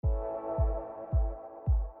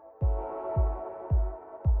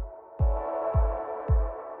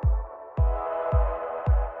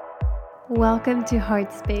Welcome to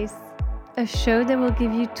Heart Space, a show that will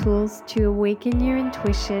give you tools to awaken your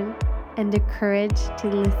intuition and the courage to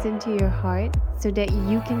listen to your heart so that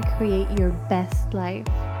you can create your best life.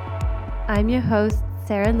 I'm your host,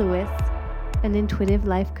 Sarah Lewis, an intuitive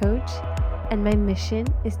life coach, and my mission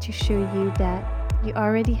is to show you that you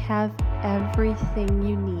already have everything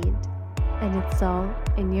you need, and it's all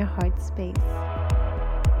in your heart space.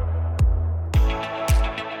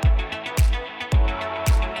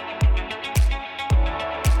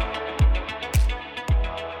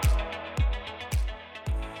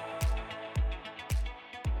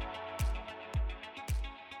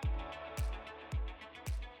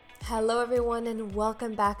 Hello everyone and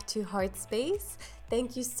welcome back to Heart Space.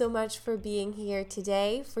 Thank you so much for being here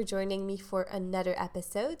today, for joining me for another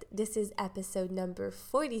episode. This is episode number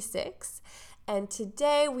 46, and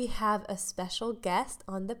today we have a special guest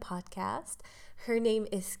on the podcast. Her name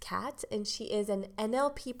is Kat, and she is an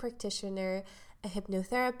NLP practitioner, a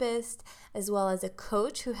hypnotherapist, as well as a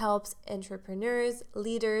coach who helps entrepreneurs,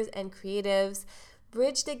 leaders, and creatives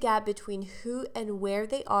bridge the gap between who and where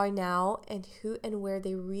they are now and who and where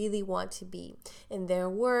they really want to be in their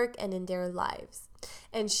work and in their lives.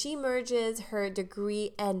 And she merges her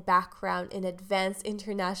degree and background in advanced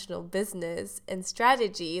international business and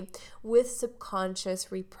strategy with subconscious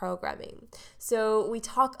reprogramming. So we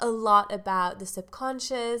talk a lot about the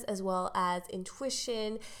subconscious as well as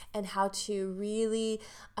intuition and how to really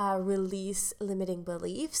release limiting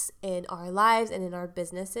beliefs in our lives and in our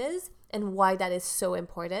businesses, and why that is so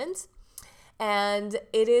important. And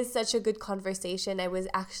it is such a good conversation. I was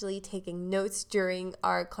actually taking notes during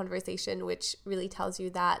our conversation, which really tells you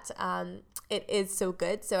that it is so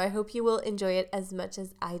good. So I hope you will enjoy it as much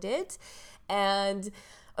as I did. And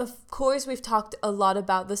of course, we've talked a lot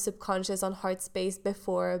about the subconscious on Heart Space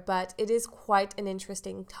before, but it is quite an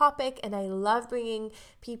interesting topic, and I love bringing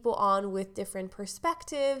people on with different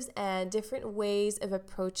perspectives and different ways of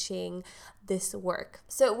approaching this work.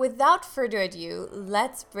 So without further ado,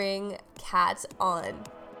 let's bring Kat on.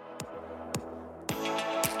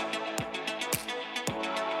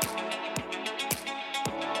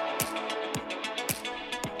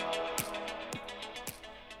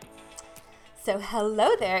 So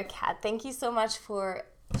hello there, Kat. Thank you so much for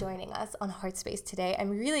joining us on Heart Space today.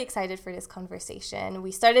 I'm really excited for this conversation.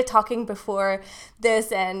 We started talking before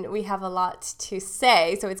this and we have a lot to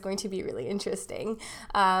say, so it's going to be really interesting.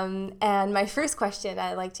 And my first question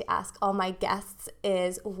I like to ask all my guests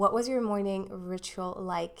is, what was your morning ritual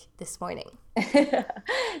like this morning?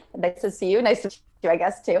 Nice to see you. Nice to meet you, I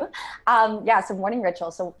guess, too. So morning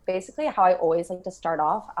ritual. So basically how I always like to start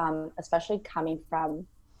off, especially coming from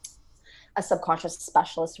a subconscious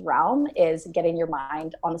specialist realm, is getting your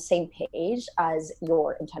mind on the same page as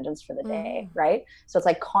your intentions for the day, right? So it's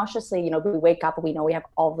like consciously, we wake up and we know we have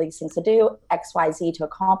all these things to do, X, Y, Z to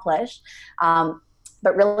accomplish.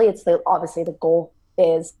 But really it's obviously the goal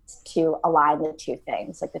is to align the two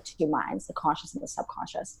things, like the two minds, the conscious and the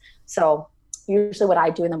subconscious. So usually what I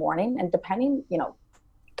do in the morning, and depending,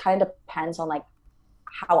 kind of depends on like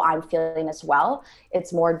how I'm feeling as well.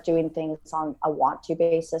 It's more doing things on a want to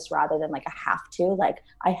basis rather than like a have to. Like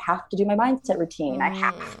I have to do my mindset routine. I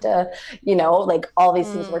have to, like all these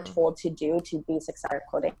things we're told to do to be successful,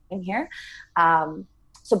 quoting here.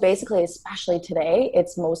 So basically, especially today,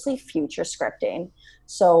 it's mostly future scripting.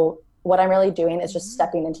 So what I'm really doing is just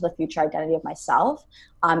stepping into the future identity of myself,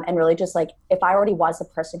 and really just like, if I already was the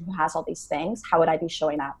person who has all these things, how would I be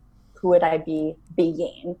showing up? Who would I be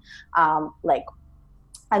being?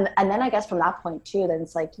 And then I guess from that point too, then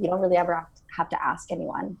it's like you don't really ever have to ask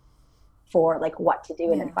anyone for like what to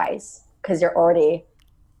do and advice, because you're already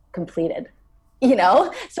completed,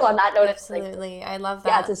 So on that note, Absolutely. It's like, I love that.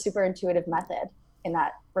 Yeah, it's a super intuitive method in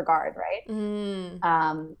that regard, right?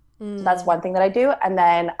 So that's one thing that I do. And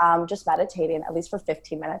then just meditating at least for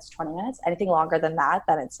 15 minutes, 20 minutes. Anything longer than that,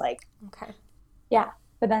 then it's like, okay. Yeah.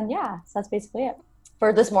 But then, so that's basically it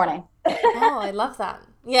for this morning. Oh, I love that.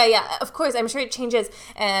 Yeah, of course. I'm sure it changes.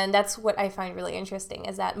 And that's what I find really interesting,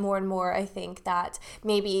 is that more and more I think that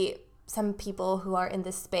maybe some people who are in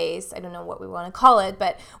this space, I don't know what we want to call it,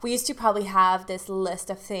 but we used to probably have this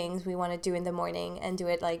list of things we want to do in the morning and do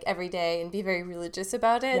it like every day and be very religious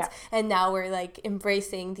about it. Yeah. And now we're like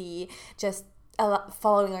embracing the just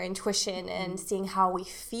following our intuition and seeing how we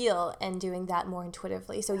feel and doing that more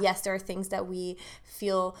intuitively. So yes, there are things that we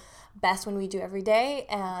feel best when we do every day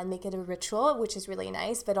and make it a ritual, which is really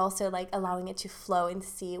nice, but also like allowing it to flow and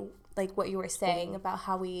see like what you were saying about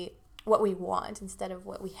how we what we want instead of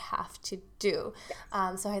what we have to do.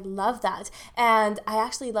 Yes. So I love that. And I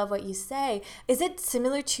actually love what you say. Is it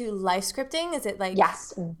similar to life scripting? Is it like,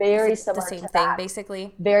 Yes, is very it the similar same to thing that.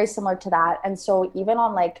 basically? Very similar to that. And so even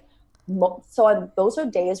on like so those are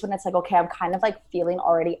days when it's like, okay, I'm kind of like feeling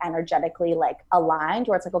already energetically like aligned,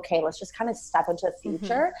 where it's like, okay, let's just kind of step into the Mm-hmm.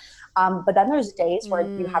 future. But then there's days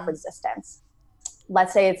where you have Mm, resistance.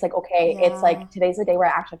 Let's say it's like, okay, it's yeah. like today's the day where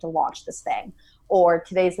I actually have to launch this thing, or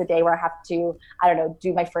today's the day where I have to, I don't know,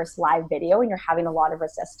 do my first live video, and you're having a lot of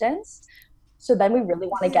resistance. So then we really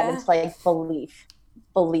want to get Yeah. into like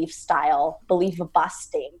belief style, belief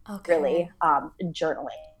busting, really, Okay. journaling,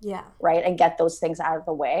 Yeah. right? And get those things out of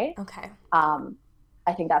the way. Okay. Um,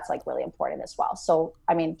 I think that's like really important as well. So,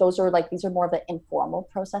 I mean, those are like, these are more of the informal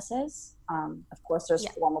processes. Of course, there's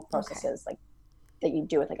Yeah. formal Okay. processes like that you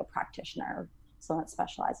do with like a practitioner, someone that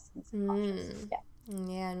specializes in subconscious. Mm. Yeah.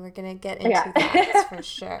 Yeah, and we're gonna get into that Yeah. for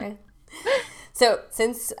sure. So,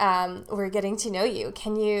 since we're getting to know you,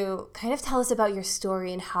 can you kind of tell us about your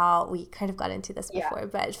story and how we kind of got into this Yeah. before,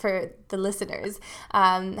 but for the listeners,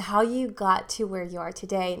 how you got to where you are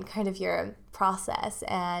today and kind of your process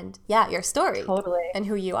and yeah, your story Totally. and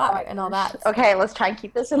who you Oh are my and all gosh. that. Okay, let's try and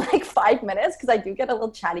keep this in like 5 minutes, because I do get a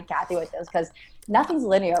little chatty Cathy with this, because nothing's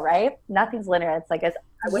linear, right? Nothing's linear. It's like, I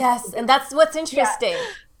wish I Yes, could and just, that's what's yeah, interesting.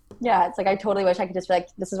 yeah. It's like, I totally wish I could just be like,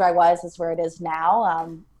 this is where I was, this is where it is now.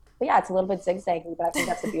 But yeah, it's a little bit zigzaggy, but I think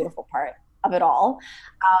that's the beautiful part of it all.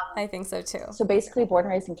 I think so too. So basically, born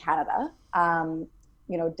and raised in Canada.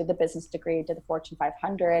 Did the business degree, did the Fortune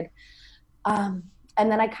 500. Um,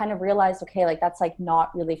 and then I kind of realized, okay, like that's like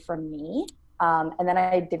not really for me. And then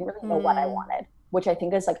I didn't really know what I Mm, wanted, which I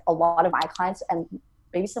think is like a lot of my clients, and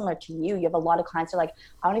maybe similar to you. You have a lot of clients who are like,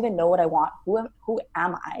 I don't even know what I want. Who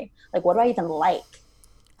am I? Like, what do I even like?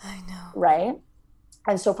 I know. Right.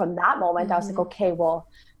 And so from that moment, I was like, Mm-hmm. okay, well,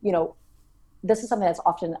 you know, this is something that's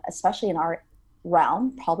often, especially in our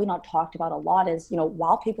realm, probably not talked about a lot, is,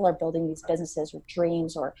 while people are building these businesses or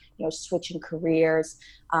dreams, or, switching careers,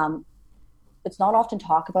 it's not often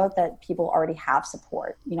talked about that people already have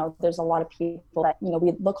support. There's a lot of people that,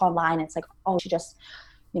 we look online and it's like, oh, she just,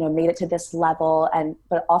 made it to this level.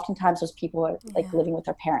 But oftentimes those people are like Yeah. living with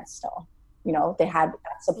their parents still. They had that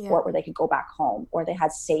Yeah. support where they could go back home, or they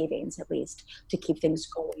had savings at least to keep things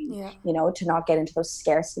going, Yeah. to not get into those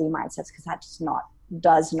scarcity mindsets, because that just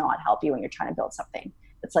does not help you when you're trying to build something.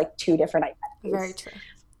 It's like two different Very identities, true.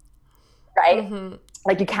 right? Mm-hmm.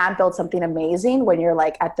 Like, you can't build something amazing when you're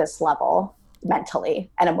like at this level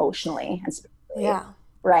mentally and emotionally and spiritually, Yeah.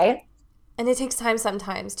 right? And it takes time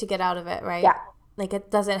sometimes to get out of it, Yeah. right? Like it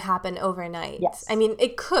doesn't happen overnight. I Yes. mean,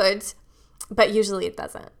 it could, but usually it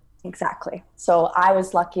doesn't. Exactly. So I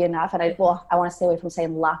was lucky enough, and Mm-hmm. I want to stay away from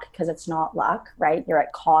saying luck, because it's not luck, right? You're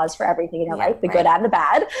at cause for everything in your Yeah, life, the good right. and the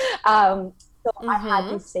bad. So I had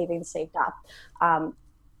Mm-hmm. these savings saved up. Um,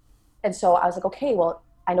 and so I was like, okay, well,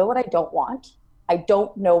 I know what I don't want. I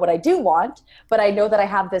don't know what I do want, but I know that I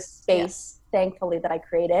have this Yeah. space, thankfully, that I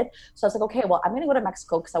created. So I was like, okay, well, I'm going to go to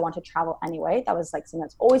Mexico because I want to travel anyway. That was like something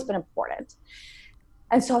that's always been important.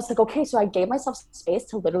 And so I was like, okay, so I gave myself space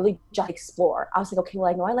to literally just explore. I was like, okay, well,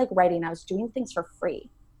 I know I like writing. I was doing things for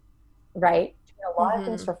free, right? Doing a lot of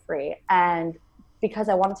things Mm-hmm. for free. And because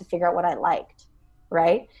I wanted to figure out what I liked,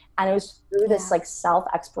 right? And it was through this Yeah. like self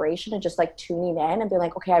exploration and just like tuning in and being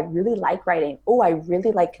like, okay, I really like writing. Oh, I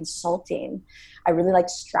really like consulting. I really like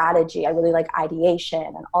strategy. I really like ideation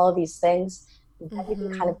and all of these things. Then you can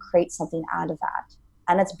kind Mm-hmm. of create something out of that.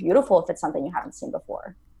 And it's beautiful if it's something you haven't seen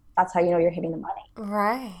before. That's how you know you're hitting the money.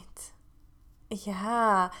 Right.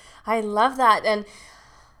 Yeah. I love that. And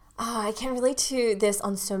I can relate to this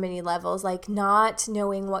on so many levels, like not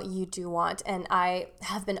knowing what you do want. And I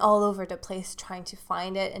have been all over the place trying to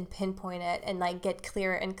find it and pinpoint it and like get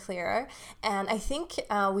clearer and clearer. And I think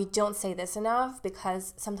we don't say this enough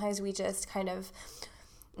because sometimes we just kind of,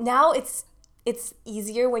 now it's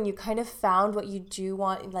easier when you kind of found what you do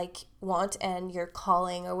want and your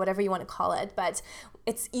calling or whatever you want to call it, but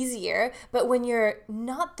it's easier. But when you're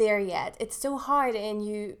not there yet, it's so hard, and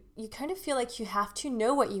you kind of feel like you have to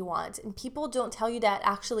know what you want, and people don't tell you that.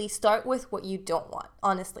 Actually start with what you don't want,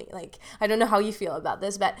 honestly. Like, I don't know how you feel about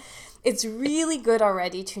this, but it's really good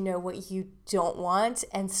already to know what you don't want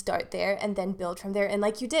and start there and then build from there. And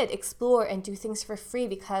like you did, explore and do things for free,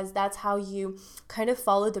 because that's how you kind of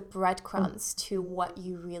follow the breadcrumbs to what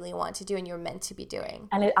you really want to do and you're meant to be doing.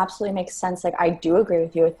 And it absolutely makes sense. Like, I do agree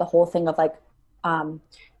with you with the whole thing of like, um,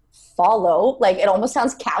 follow, like, it almost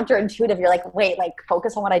sounds counterintuitive. You're like, wait, like,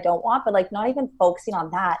 focus on what I don't want, but like not even focusing on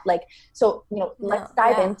that. Like, so, No, let's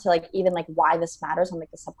dive yeah. into like even like why this matters on like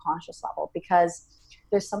the subconscious level, because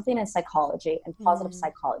there's something in psychology and positive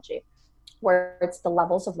psychology where it's the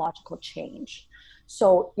levels of logical change.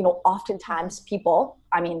 So, oftentimes people,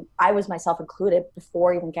 I mean, I was myself included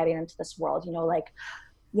before even getting into this world,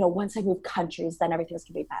 once I move countries, then everything's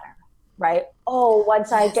gonna be better. Right. Oh,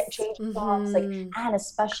 once I get change jobs, like, and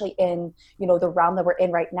especially in, the realm that we're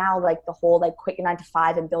in right now, like the whole, like, quit your 9 to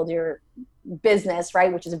 5 and build your business,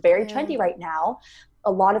 right. Which is very trendy right now.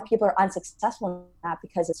 A lot of people are unsuccessful in that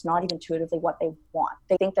because it's not even intuitively what they want.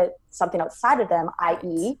 They think that something outside of them,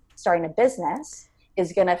 i.e. starting a business,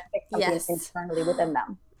 is going to fix something internally within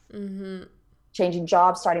them. Changing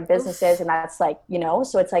jobs, starting businesses. And that's like,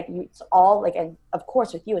 so it's like, it's all like, and of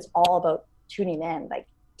course with you, it's all about tuning in, like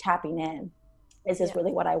tapping in. Is this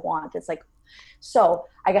really what I want? It's like, so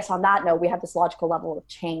I guess on that note, we have this logical level of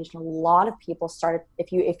change. And a lot of people started,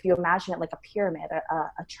 if you imagine it like a pyramid,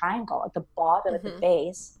 a triangle, at the bottom, at the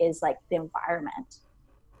base is like the environment,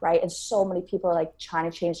 right? And so many people are like trying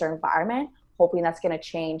to change their environment, hoping that's going to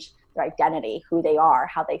change their identity, who they are,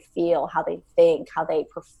 how they feel, how they think, how they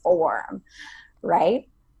perform, right?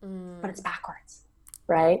 But it's backwards,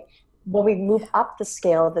 right? When we move up the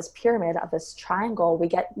scale of this pyramid, of this triangle, we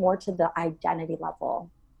get more to the identity level,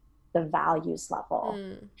 the values level.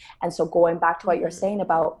 And so going back to what you're saying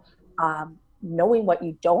about knowing what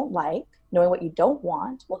you don't like, knowing what you don't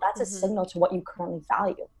want, well, that's a signal to what you currently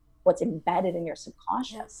value, what's embedded in your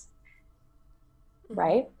subconscious.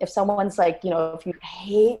 Right? If someone's like, if you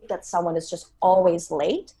hate that someone is just always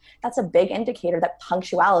late, that's a big indicator that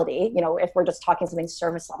punctuality, if we're just talking something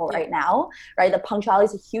service level right now, right? The punctuality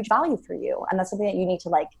is a huge value for you. And that's something that you need to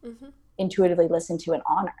like intuitively listen to and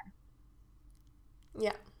honor.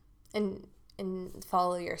 Yeah. And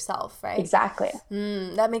follow yourself, right? Exactly.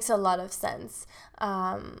 That makes a lot of sense.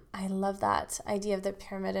 I love that idea of the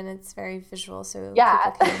pyramid, and it's very visual, so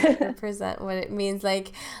people can represent what it means.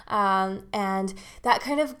 Like, and that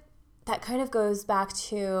kind of goes back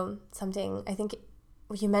to something. I think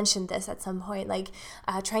you mentioned this at some point, like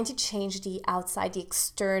trying to change the outside, the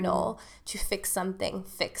external, to fix something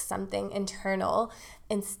internal,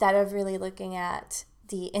 instead of really looking at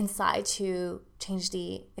the inside to change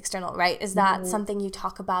the external, right? Is that something you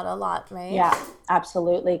talk about a lot, right? Yeah,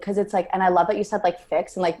 absolutely. Because it's like, and I love that you said like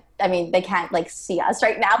fix, and like, I mean, they can't like see us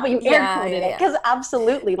right now, but you air quoted it, because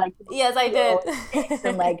absolutely, like, yes, I did. Fix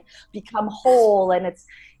and like become whole. And it's,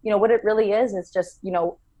 what it really is just,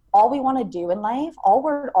 all we want to do in life, all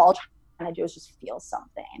we're all trying to do is just feel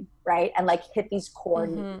something, right? And like hit these core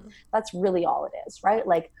needs. That's really all it is, right?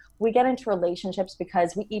 Like, we get into relationships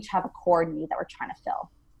because we each have a core need that we're trying to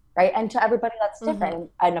fill, right? And to everybody that's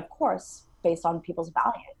different. And of course, based on people's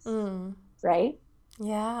values, right?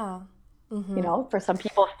 Yeah. For some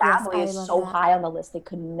people, family is so high on the list, they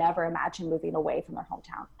could never imagine moving away from their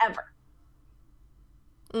hometown, ever.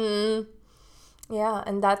 Yeah,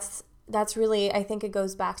 and that's really, I think it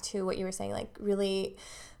goes back to what you were saying, like really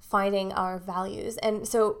finding our values. And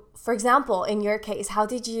so, for example, in your case, how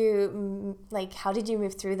did you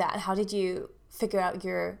move through that? How did you figure out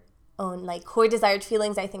your own like core desired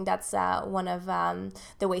feelings? I think that's one of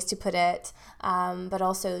the ways to put it, but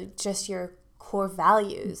also just your core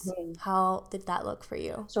values. How did that look for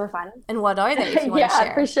you? So we're fine. And what are they, if you want to share?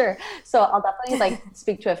 Yeah, for sure. So I'll definitely like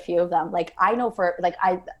speak to a few of them. Like, I know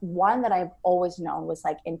one that I've always known was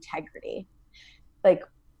like integrity. Like,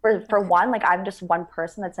 for one, like, I'm just one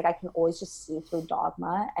person that's like, I can always just see through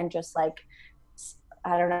dogma, and just like,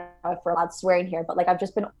 I don't know if we're allowed swearing here, but like, I've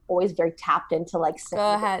just been always very tapped into like,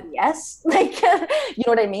 go ahead. Yes. Like, you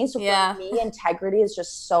know what I mean? So for me, integrity is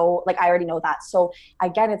just so like, I already know that. So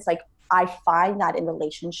again, it's like, I find that in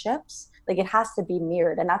relationships, like, it has to be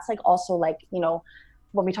mirrored. And that's like also like,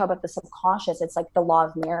 when we talk about the subconscious, it's like the law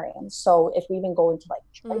of mirroring. So if we even go into like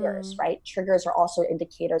triggers, right? Triggers are also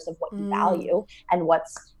indicators of what you value and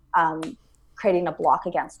what's creating a block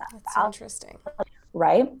against that. That's so interesting.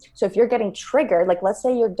 Right? So if you're getting triggered, like, let's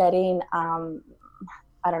say you're getting,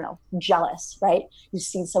 I don't know, jealous, right? You've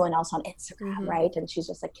seen someone else on Instagram, right? And she's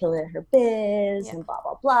just like killing her biz and blah,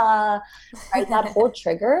 blah, blah, right? That whole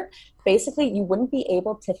trigger, basically you wouldn't be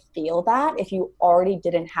able to feel that if you already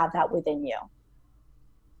didn't have that within you.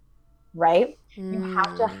 Right? You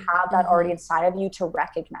have to have that already inside of you to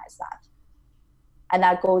recognize that. And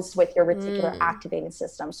that goes with your reticular activating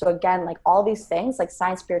system. So again, like, all these things, like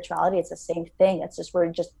science, spirituality, it's the same thing. It's just,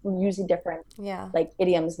 we're using different like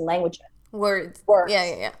idioms and languages. Words.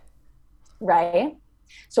 Yeah. Right?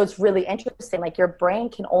 So it's really interesting. Like, your brain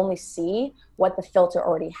can only see what the filter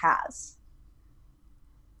already has.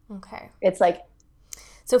 Okay. It's like,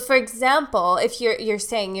 So for example, if you're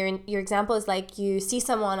saying your example is like you see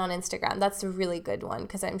someone on Instagram, that's a really good one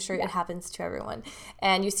because I'm sure it happens to everyone.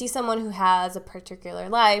 And you see someone who has a particular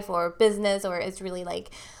life or business or is really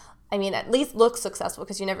like, I mean, at least looks successful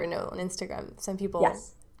because you never know on Instagram. Some people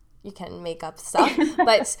Yes. you can make up stuff.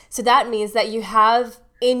 But so that means that you have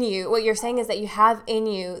in you, what you're saying is that you have in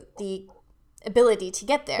you the ability to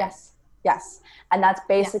get there. Yes. Yes. And that's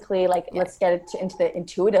basically like, Yeah. let's get into the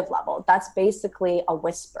intuitive level. That's basically a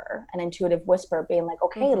whisper, an intuitive whisper being like,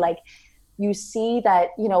 okay, like you see that,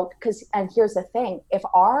 you know, because, and here's the thing, if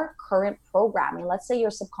our current programming, let's say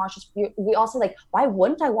your subconscious, we all say like, why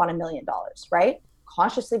wouldn't I want $1 million, right?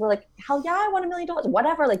 Consciously, we're like, hell yeah, I want $1 million,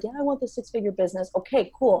 whatever. Like, yeah, I want the 6-figure business.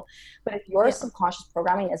 Okay, cool. But if your subconscious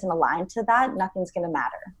programming isn't aligned to that, nothing's going to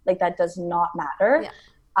matter. Like that does not matter.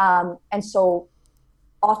 And so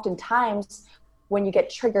oftentimes when you get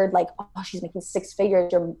triggered, like, oh, she's making 6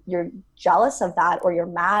 figures, you're jealous of that, or you're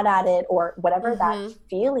mad at it, or whatever that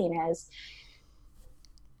feeling is.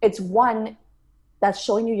 It's one that's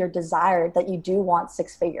showing you your desire that you do want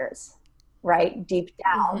 6 figures, right? Deep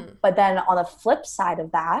down. But then on the flip side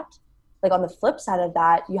of that,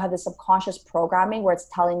 you have the subconscious programming where it's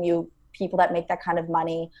telling you people that make that kind of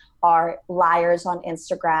money are liars on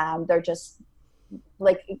Instagram. They're just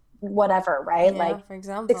like whatever, right? Like, for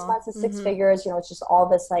example, 6 months is 6 figures, you know, it's just all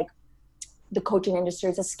this, like the coaching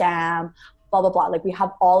industry is a scam, blah, blah, blah. Like we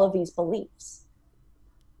have all of these beliefs,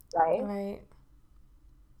 right?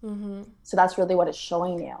 So that's really what it's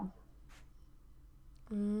showing you.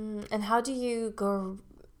 And how do you go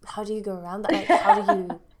around that? Like, how do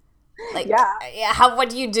you, like, what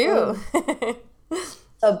do you do?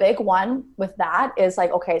 So a big one with that is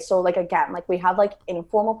like, okay, so like, again, like we have like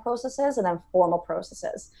informal processes and then formal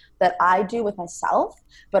processes that I do with myself,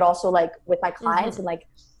 but also like with my clients and like,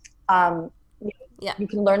 you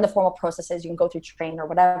can learn the formal processes, you can go through train or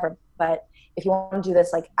whatever. But if you want to do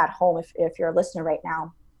this like at home, if you're a listener right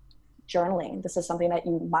now, journaling, this is something that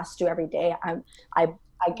you must do every day. I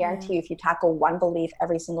guarantee you, if you tackle one belief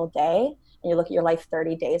every single day and you look at your life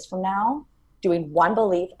 30 days from now, doing one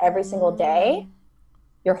belief every single day,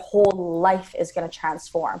 your whole life is going to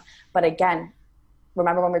transform. But again,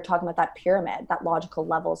 remember when we were talking about that pyramid, that logical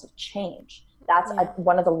levels of change, that's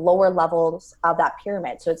one of the lower levels of that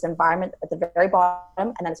pyramid. So it's environment at the very bottom,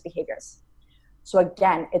 and then it's behaviors. So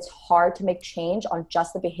again, it's hard to make change on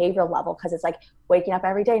just the behavioral level because it's like waking up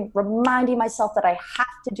every day and reminding myself that I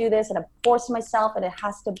have to do this, and I'm forcing myself, and it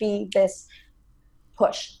has to be this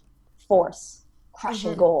push, force,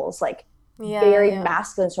 crushing goals, like very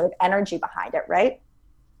masculine sort of energy behind it, right?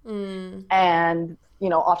 And you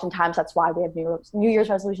know, oftentimes that's why we have New Year's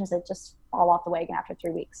resolutions that just fall off the wagon after 3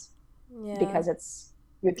 weeks, because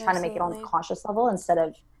you're trying to make it on the conscious level instead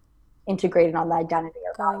of integrating on the identity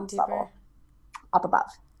or balance level up above.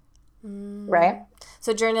 Right?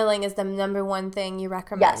 So journaling is the number one thing you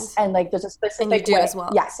recommend. Yes, and like there's a specific way as well.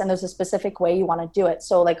 Yes, and there's a specific way you want to do it.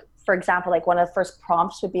 So like, for example, like one of the first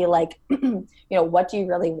prompts would be like, you know, what do you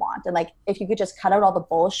really want? And like, if you could just cut out all the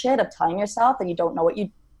bullshit of telling yourself that you don't know what you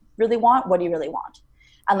really want, what do you really want?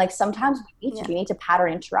 And like sometimes we need to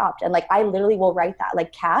pattern interrupt. And like I literally will write that,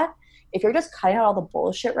 like, Kat, if you're just cutting out all the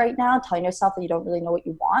bullshit right now, telling yourself that you don't really know what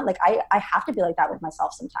you want, like I have to be like that with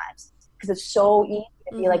myself sometimes, because it's so easy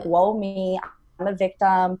to be like, whoa me, I'm a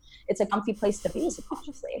victim. It's a comfy place to be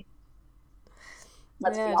subconsciously.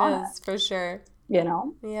 Let's be honest. It is, for sure. You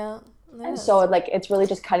know? Yeah. And so like it's really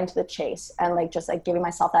just cutting to the chase and like just like giving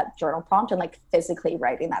myself that journal prompt and like physically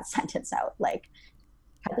writing that sentence out, like,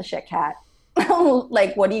 cut the shit, Kat.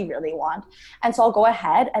 Like, what do you really want? And so I'll go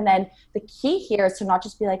ahead, and then the key here is to not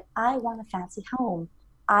just be like, I want a fancy home,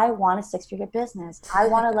 I want a 6-figure business, I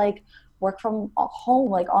want to like work from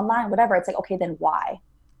home, like online, whatever. It's like, okay, then why?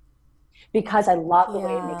 Because I love the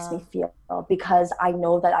way it makes me feel, because I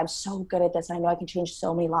know that I'm so good at this, and I know I can change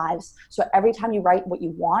so many lives. So every time you write what you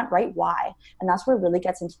want, write why. And that's where it really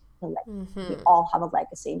gets into the legacy. We all have a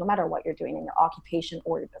legacy, no matter what you're doing in your occupation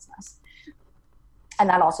or your business. And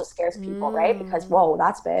that also scares people, right? Because, whoa,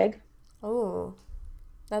 that's big. Oh,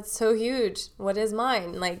 that's so huge. What is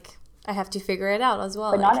mine? Like, I have to figure it out as well.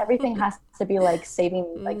 But not everything has to be like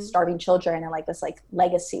saving, like starving children and like this like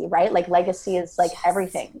legacy, right? Like legacy is like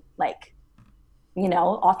everything. Like, you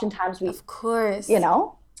know, oftentimes we, of course, you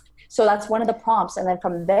know, so that's one of the prompts. And then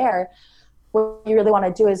from there, what you really want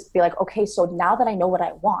to do is be like, okay, so now that I know what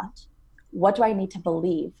I want, what do I need to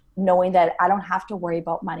believe? Knowing that I don't have to worry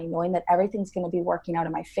about money, knowing that everything's going to be working out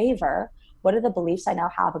in my favor. What are the beliefs I now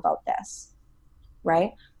have about this?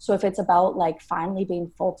 Right? So if it's about like finally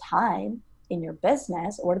being full-time in your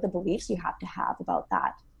business, what are the beliefs you have to have about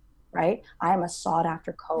that? Right? I am a sought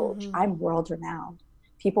after coach. I'm world renowned.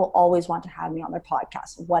 People always want to have me on their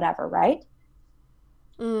podcast, whatever, right?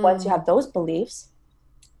 Once you Mm. have those beliefs,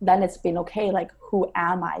 then it's been okay, like, who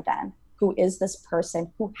am I then? Who is this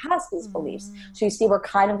person who has these beliefs? So you see, we're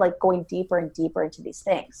kind of like going deeper and deeper into these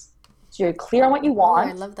things. So you're clear on what you Oh, I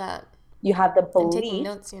want. love that. You have the I'm taking belief.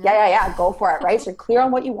 notes, you know? Yeah, go for it, right? So you're clear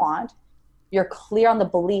on what you want. You're clear on the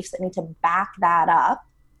beliefs that need to back that up,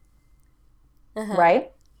 Uh-huh.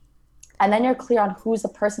 right? And then you're clear on who's the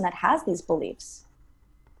person that has these beliefs,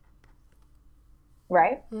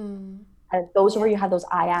 right? Mm. And those are Yeah. where you have those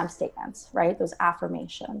I am statements, right? Those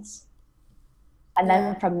affirmations. And Yeah.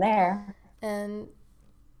 then from there, And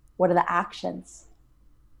what are the actions,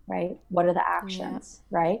 right? What are the yeah. actions,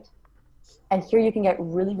 right? And here you can get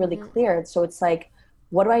really, really Mm-hmm. clear. So it's like,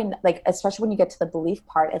 what do I like, especially when you get to the belief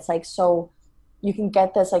part? It's like, so you can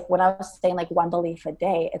get this, like when I was saying like one belief a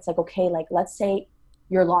day, it's like, okay, like let's say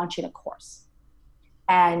you're launching a course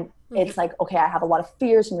and Mm-hmm. it's like, okay, I have a lot of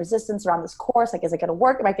fears and resistance around this course. Like, is it going to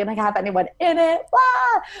work? Am I going to have anyone in it?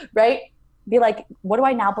 Blah, right? Be like, what do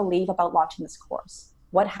I now believe about launching this course?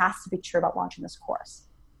 What has to be true about launching this course?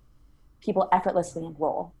 People effortlessly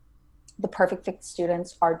enroll. The perfect fit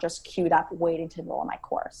students are just queued up waiting to enroll in my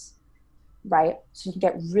course, right? So you can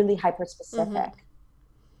get really hyper Mm-hmm. specific.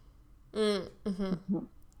 Mm-hmm. Mm-hmm.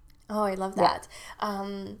 Oh, I love Yeah.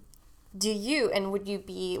 that. Do you and would you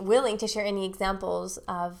be willing to share any examples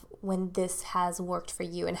of when this has worked for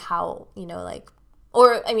you and how, like,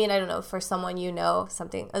 or I mean, I don't know, for someone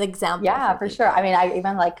something, an example Yeah, for for sure. I people. mean, I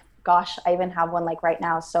even like, gosh, I even have one like right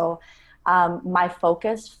now. So my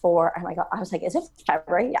focus for, oh my God, I was like, is it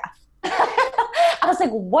February? Yeah. I was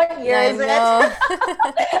like, what year I is it? know.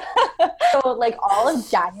 So like all of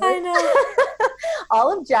January, I know.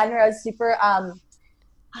 all of January, I was super,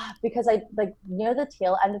 because I like near the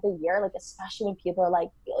tail end of the year, like especially when people are like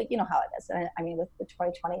you know how it is. And I mean, with the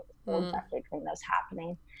 2020 whole Mm. decade thing that was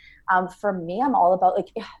happening, for me, I'm all about like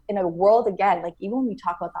in a world again, like even when we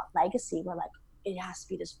talk about that legacy, we're like it has to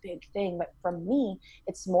be this big thing. But for me,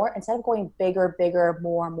 it's more instead of going bigger, bigger,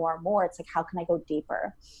 more. It's like how can I go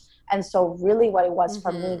deeper? And so really, what it was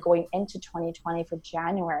for me Mm-hmm. going into 2020 for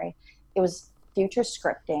January, it was future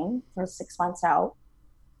scripting for 6 months out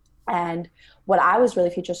and what I was really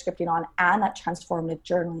future scripting on and that transformative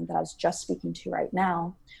journaling that I was just speaking to right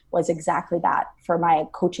now was exactly that for my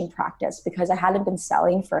coaching practice because I hadn't been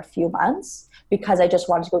selling for a few months because I just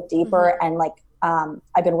wanted to go deeper Mm-hmm. and like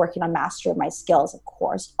I've been working on mastery of my skills, of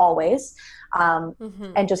course, always,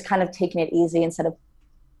 Mm-hmm. and just kind of taking it easy instead of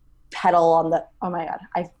pedal on the oh my god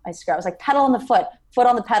I swear I was like pedal on the foot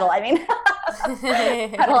on the pedal I mean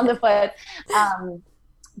pedal on the foot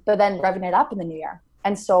but then revving it up in the new year.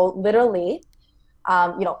 And so literally,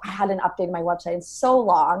 I hadn't updated my website in so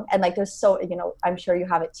long. And like, there's so, I'm sure you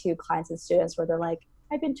have it too, clients and students where they're like,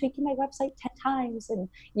 I've been tweaking my website 10 times. And,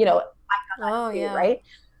 I've done Oh, that too, yeah. right?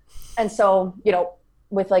 And so,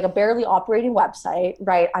 with like a barely operating website,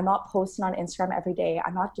 right? I'm not posting on Instagram every day.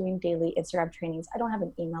 I'm not doing daily Instagram trainings. I don't have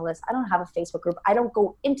an email list. I don't have a Facebook group. I don't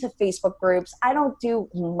go into Facebook groups. I don't do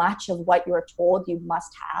much of what you're told you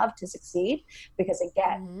must have to succeed because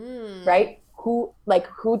again, Mm. right?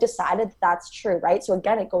 Who decided that's true, right? So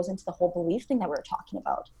again, it goes into the whole belief thing that we were talking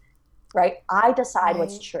about, right? I decide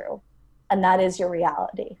what's Right. true. And that is your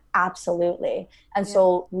reality. Absolutely. And Yeah.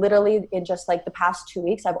 so literally in just like the past 2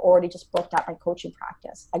 weeks, I've already just booked out my coaching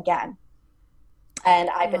practice again. And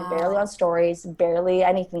I've been barely on Wow. stories, barely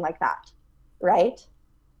anything like that. Right?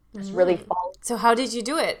 Just really Mm. So how did you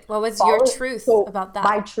do it? What was your follow. truth So about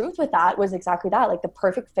my that? truth with that was exactly that. Like the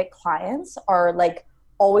perfect fit clients are like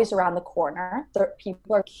always around the corner.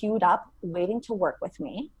 People are queued up waiting to work with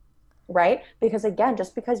me, right? Because again,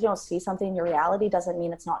 just because you don't see something in your reality doesn't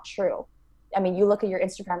mean it's not true. I mean, you look at your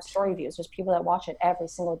Instagram story True. views, there's people that watch it every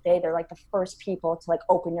single day. They're like the first people to like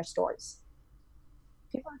open your stories.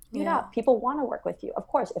 People are queued Yeah. up. People want to work with you. Of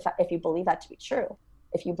course, if you believe that to be true,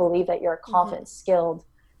 if you believe that you're a Mm-hmm. confident, skilled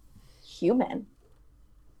human,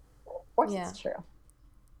 of course Yeah. it's true.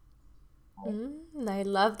 I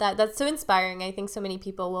love that. That's so inspiring. I think so many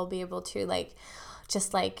people will be able to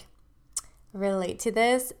just relate to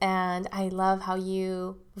this. And I love how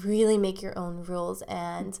you really make your own rules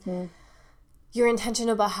and Mm-hmm. you're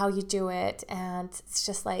intentional about how you do it. And it's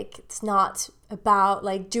just it's not about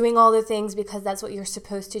doing all the things because that's what you're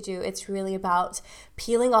supposed to do. It's really about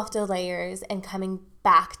peeling off the layers and coming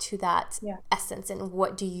back to that Yeah. essence and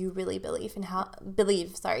what do you really believe and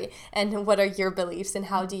and what are your beliefs and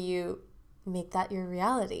how do you make that your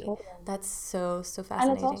reality. Totally. That's so And it's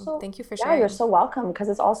fascinating. also, Thank you for yeah, you're sharing. so welcome because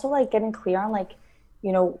it's also like getting clear on like,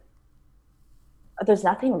 you know, there's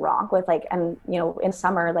nothing wrong with like, and in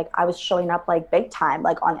summer, like I was showing up like big time,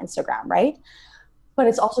 like on Instagram, right? but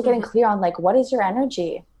it's also getting clear on like, what is your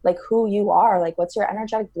energy? Like who you are, like what's your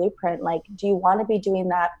energetic blueprint? Like, do you want to be doing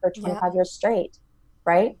that for 25 years straight?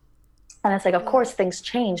 Right. And it's like, of course things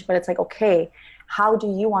change, but it's like, okay, how do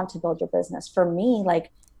you want to build your business? For me, like,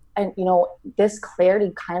 and you know, this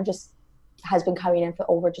clarity kind of just has been coming in for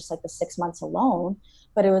over just like the 6 months alone.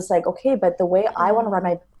 But it was like, okay, but the way I want to run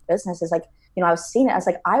my business is like, you know, I was seeing it as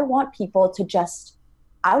like, I want people to just,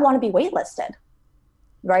 I want to be waitlisted,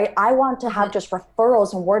 right? I want to have just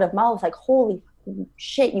referrals and word of mouth, like, holy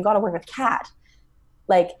shit, you got to work with Kat.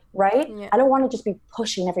 Like, right? Yeah. I don't want to just be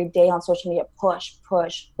pushing every day on social media, push,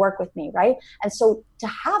 work with me, right? And so to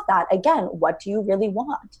have that, again, what do you really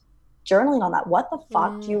want? Journaling on that. What the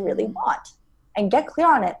fuck do you really want? And get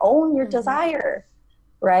clear on it. Own your desire,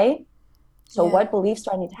 right? So what beliefs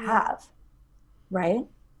do I need to have, right?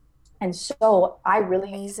 And so I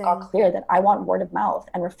really got clear that I want word of mouth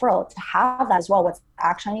and referral. To have that as well, what's the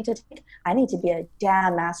action I need to take? I need to be a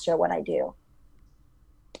damn master at what I do.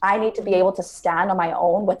 I need to be able to stand on my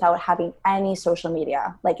own without having any social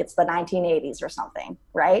media, like it's the 1980s or something,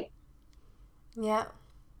 right? Yeah.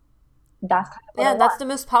 That's kind of what that's the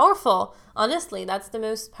most powerful. Honestly, that's the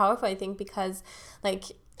most powerful, I think, because like,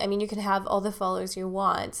 I mean, you can have all the followers you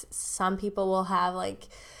want. Some people will have like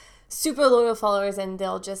super loyal followers and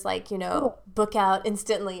they'll just like, you know, book out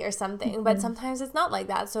instantly or something. But sometimes it's not like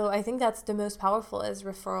that. So I think that's the most powerful is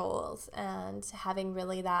referrals and having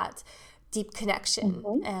really that deep connection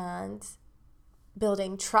and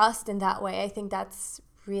building trust in that way. I think that's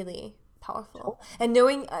really powerful. And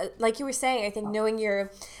knowing, like you were saying, I think knowing your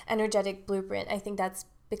energetic blueprint, I think that's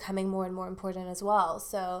becoming more and more important as well.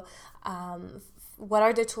 So what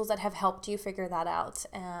are the tools that have helped you figure that out?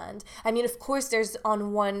 And I mean, of course, there's on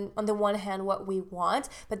the one hand what we want,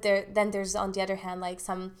 but then there's on the other hand, like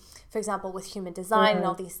some, for example, with human design and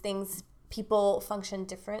all these things, people function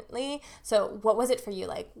differently. So what was it for you?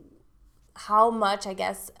 Like, how much, I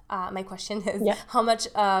guess, my question is, how much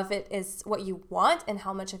of it is what you want and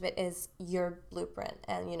how much of it is your blueprint?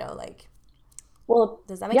 And, you know, like, well,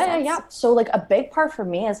 does that make sense? Yeah. So like a big part for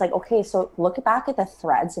me is like, okay, so look back at the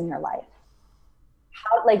threads in your life.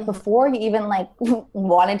 How, like before you even like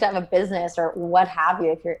wanted to have a business or what have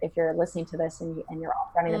you, if you're listening to this and you're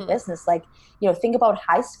running a business, like, you know, think about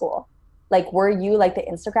high school. Like, were you like the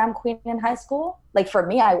Instagram queen in high school? Like for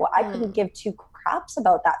me, I couldn't give two craps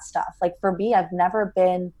about that stuff. Like for me, I've never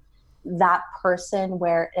been that person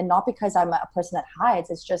where, and not because I'm a person that hides,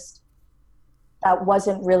 it's just that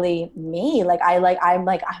wasn't really me. Like I'm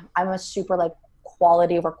a super like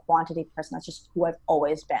quality over quantity person. That's just who I've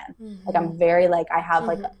always been. Like I'm very like, I have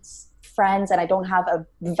like friends and I don't have a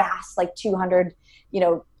vast like 200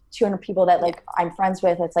 people that like I'm friends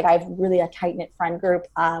with. It's like I have really a tight knit friend group.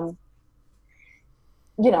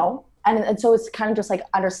 You know, and so it's kind of just like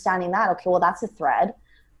understanding that, okay, well, that's a thread.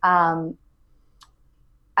 And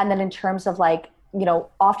then in terms of like, you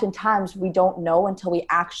know, oftentimes we don't know until we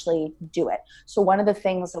actually do it. So one of the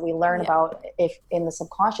things that we learn about if in the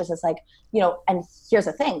subconscious is like, you know, and here's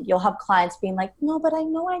the thing, you'll have clients being like, no, but I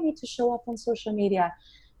know I need to show up on social media.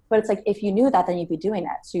 But it's like, if you knew that, then you'd be doing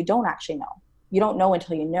it. So you don't actually know. You don't know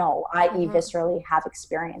until you know, i.e. viscerally have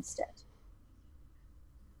experienced it.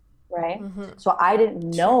 Right? So I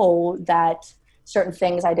didn't know that certain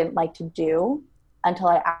things I didn't like to do until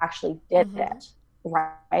I actually did it.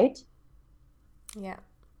 Right? Yeah.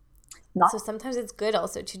 So sometimes it's good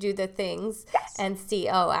also to do the things and see,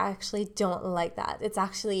 oh, I actually don't like that. It's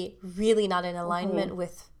actually really not in alignment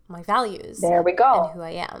with my values. There we go. And who I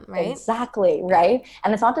am, right? Exactly, right?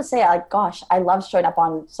 And it's not to say like, gosh, I love showing up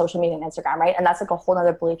on social media and Instagram, right? And that's like a whole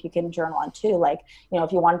other belief you can journal on too. Like, you know,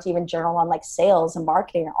 if you wanted to even journal on like sales and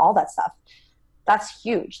marketing and all that stuff, that's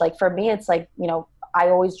huge. Like for me, it's like, you know, I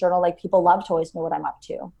always journal, like people love to always know what I'm up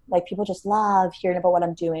to. Like people just love hearing about what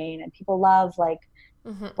I'm doing and people love like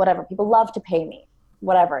whatever, people love to pay me,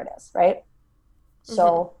 whatever it is, right?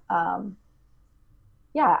 So,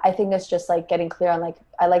 yeah, I think it's just like getting clear on like,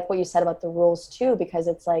 I like what you said about the rules too, because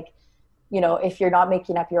it's like, you know, if you're not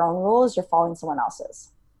making up your own rules, you're following someone else's.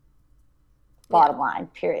 Bottom line,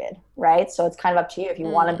 period. Right? So it's kind of up to you if you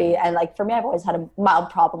want to be. And like for me, I've always had a mild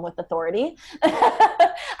problem with authority.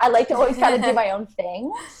 I like to always kind of do my own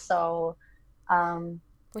thing. So,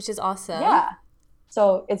 which is awesome. Yeah.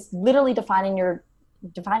 So it's literally defining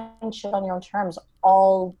shit on your own terms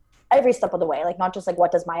every step of the way. Like not just like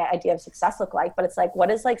what does my idea of success look like, but it's like what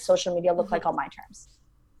does like social media look like on my terms?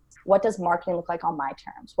 What does marketing look like on my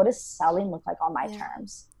terms? What does selling look like on my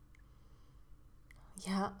terms?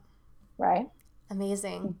 Yeah. Right?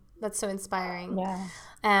 Amazing. That's so inspiring. Yeah.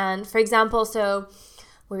 And for example, so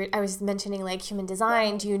I was mentioning like human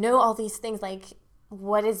design. Do you know all these things? Like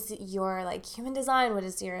what is your like human design? What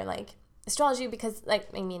is your like astrology? Because like,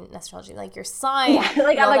 I mean, astrology, like your sign like,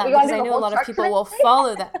 and all I'm like, that, you want because to I do the know a whole lot of chart people today? will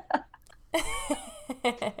follow that.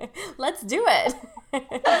 Let's do it.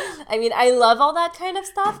 I mean, I love all that kind of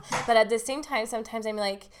stuff, but at the same time, sometimes I'm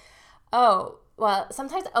like, oh, well,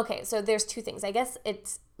 sometimes, okay, so there's two things. I guess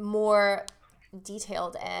it's more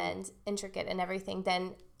detailed and intricate and everything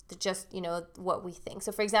than just, what we think.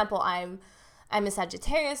 So for example, I'm a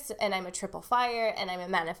Sagittarius and I'm a triple fire and I'm a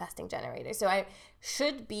manifesting generator. So I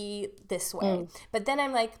should be this way. But then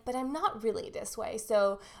I'm like, but I'm not really this way.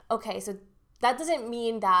 So, okay, so that doesn't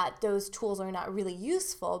mean that those tools are not really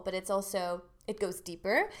useful, but it's also, it goes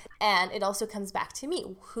deeper and it also comes back to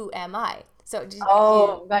me. Who am I? So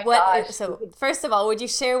Oh my gosh. So first of all, would you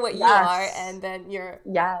share what you are and then your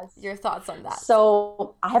thoughts on that?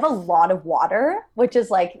 So I have a lot of water, which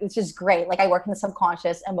is like, it's just great. Like I work in the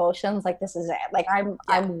subconscious emotions. Like this is it. Like I'm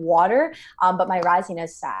water, but my rising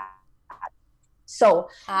is sad. So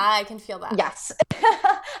I can feel that. Yes.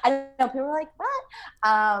 I know people are like,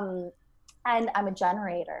 what? And I'm a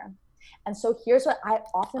generator. And so here's what I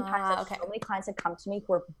oftentimes have so many clients that come to me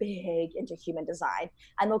who are big into human design,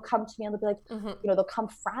 and they'll come to me and they'll be like, they'll come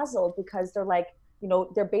frazzled because they're like,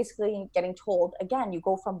 they're basically getting told, again, you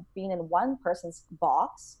go from being in one person's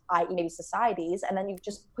box, i.e. maybe societies, and then you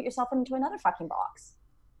just put yourself into another fucking box.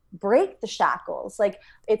 Break the shackles. Like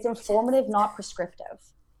it's informative, not prescriptive.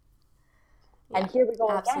 And here we go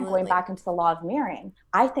again, going back into the law of mirroring.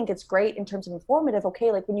 I think it's great in terms of informative.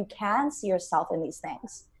 Okay, like when you can see yourself in these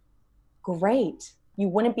things, great. You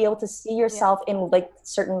wouldn't be able to see yourself in like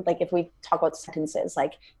certain, like if we talk about sentences,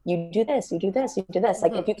 like you do this, you do this, you do this.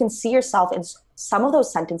 Like if you can see yourself in some of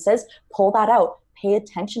those sentences, pull that out, pay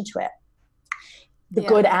attention to it, the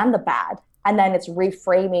good and the bad. And then it's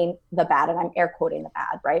reframing the bad, and I'm air quoting the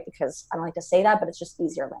bad, right? Because I don't like to say that, but it's just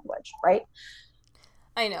easier language, right?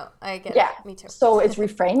 I know. I get it. Me too. So it's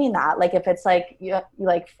reframing that. Like if it's like,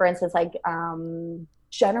 like for instance, like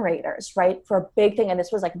generators, right? For a big thing. And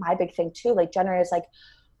this was like my big thing too. Like generators, like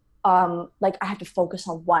I have to focus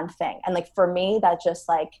on one thing. And like, for me, that just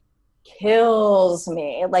like kills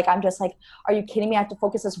me. Like, I'm just like, are you kidding me? I have to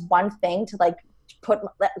focus this one thing to like put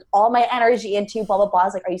all my energy into blah, blah, blah. I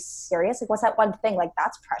was like, are you serious? Like, what's that one thing? Like,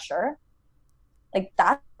 that's pressure. Like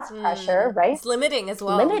that's pressure, right? It's limiting as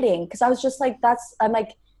well. Limiting. Cause I was just like, that's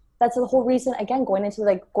the whole reason, again, going into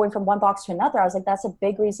like going from one box to another. I was like, that's a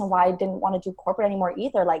big reason why I didn't want to do corporate anymore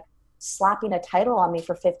either. Like slapping a title on me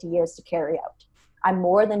for 50 years to carry out. I'm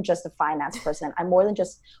more than just a finance person. I'm more than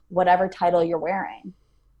just whatever title you're wearing,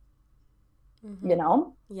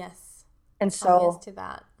 Yes. And so, yes to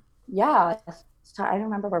that. Yeah. So I don't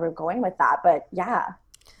remember where we're going with that, but yeah.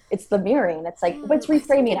 It's the mirroring. It's like, but it's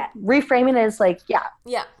reframing it. Reframing it is like, Yeah.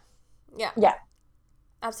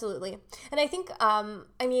 Absolutely. And I think, I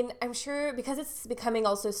mean, I'm sure because it's becoming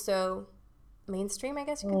also so mainstream, I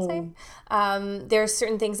guess you could say, there are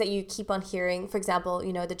certain things that you keep on hearing, for example,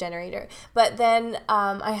 the generator. But then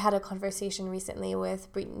I had a conversation recently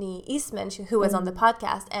with Brittany Eastman, who was on the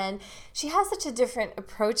podcast, and she has such a different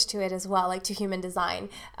approach to it as well, like to human design.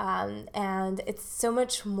 And it's so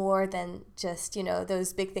much more than just,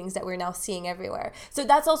 those big things that we're now seeing everywhere. So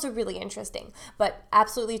that's also really interesting. But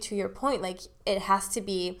absolutely to your point, like it has to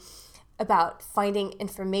be about finding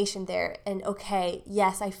information there and okay,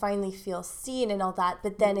 yes, I finally feel seen and all that,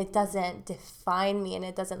 but then it doesn't define me and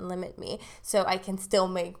it doesn't limit me, so I can still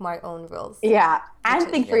make my own rules. Yeah, and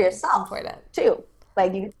think for yourself important too.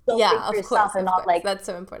 Like you can still think for yourself and not like that's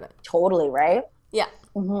so important. Totally, right? Yeah.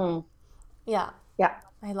 Yeah.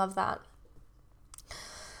 I love that.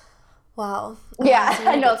 Wow. Yeah,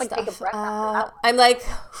 I know. It's like take a breath. I'm like,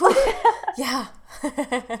 yeah.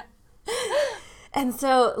 And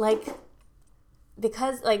so like,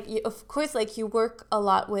 because like of course like you work a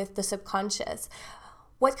lot with the subconscious,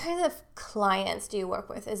 what kind of clients do you work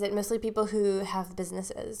with? Is it mostly people who have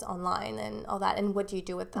businesses online and all that, and what do you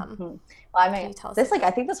do with them? Well, I mean,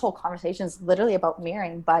 I think this whole conversation is literally about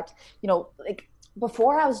mirroring, but like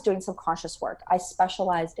before I was doing subconscious work, I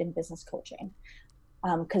specialized in business coaching.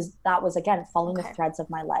 Because that was, again, following the threads of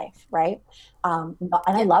my life, right? And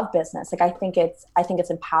I love business. Like I think it's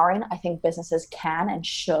empowering. I think businesses can and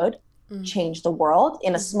should change the world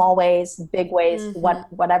in a small ways, big ways,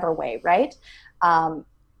 whatever way, right? And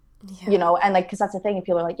like, because that's the thing.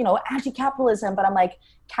 People are like, anti-capitalism, but I'm like,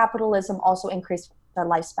 capitalism also increased our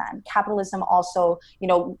lifespan. Capitalism also,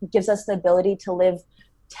 gives us the ability to live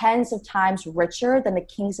tens of times richer than the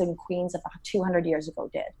kings and queens of 200 years ago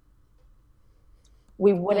did.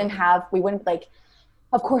 We wouldn't like,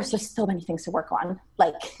 of course, there's still many things to work on,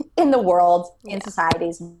 like in the world, in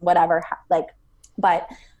societies, whatever, like, but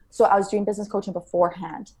So I was doing business coaching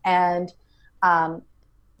beforehand. And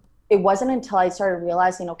it wasn't until I started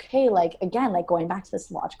realizing, okay, like, again, like going back to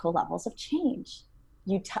this logical levels of change.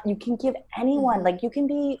 You can give anyone, like, you can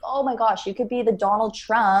be, oh my gosh, you could be the Donald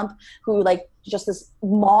Trump who, like, just this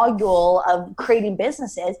mogul of creating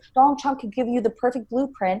businesses. Donald Trump could give you the perfect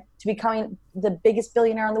blueprint to becoming the biggest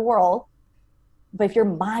billionaire in the world. But if your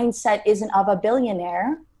mindset isn't of a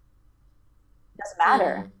billionaire, it doesn't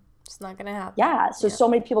matter. It's not going to happen. Yeah. So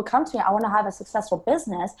many people come to me, I want to have a successful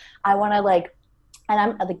business. I want to, like, and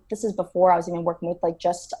I'm like, this is before I was even working with like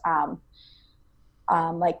just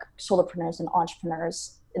like solopreneurs and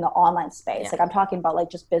entrepreneurs in the online space. Like I'm talking about like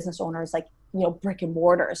just business owners, like, you know, brick and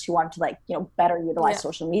mortars who want to, like, you know, better utilize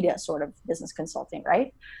social media, sort of business consulting.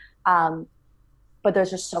 Right. But there's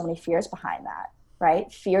just so many fears behind that,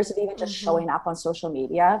 right? Fears of even just showing up on social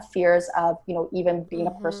media, fears of, you know, even being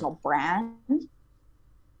a personal brand.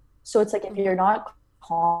 So it's like, if you're not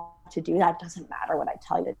calm to do that, it doesn't matter what I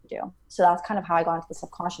tell you to do. So that's kind of how I got into the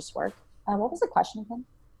subconscious work. What was the question again?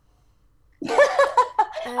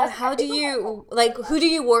 How do you, like, who do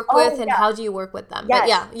you work with and how do you work with them? Yes. But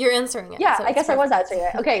yeah, you're answering it. Yeah, so I guess perfect. I was answering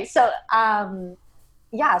it. Okay, so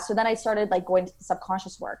so then I started like going to the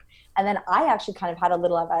subconscious work. And then I actually kind of had a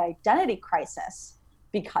little of an identity crisis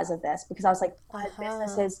because of this, because I was like, what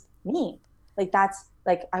business is me? Like, that's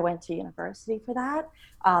like, I went to university for that.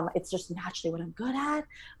 It's just naturally what I'm good at,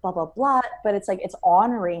 blah, blah, blah. But it's like, it's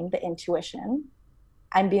honoring the intuition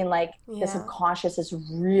and being like, the subconscious is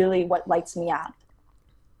really what lights me up.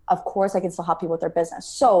 Of course, I can still help people with their business.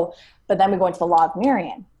 So, but then we go into the law of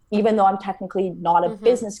mirroring. Even though I'm technically not a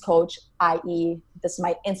business coach, i.e. this is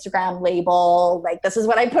my Instagram label, like this is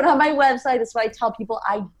what I put on my website, this is what I tell people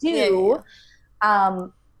I do.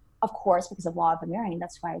 Of course, because of law of the mirroring,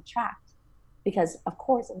 that's why I attract. Because of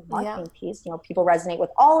course, in the marketing piece, you know, people resonate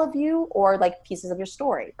with all of you or like pieces of your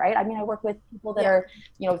story, right? I mean, I work with people that are,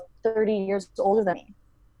 you know, 30 years older than me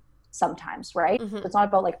sometimes, right? So it's not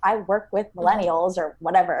about like, I work with millennials or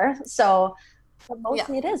whatever. So but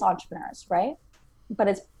mostly it is entrepreneurs, right? But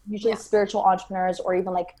it's usually spiritual entrepreneurs, or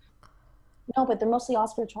even like, no, but they're mostly all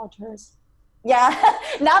spiritual entrepreneurs. Yeah.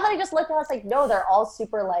 Now that I just looked at it, I was like, no, they're all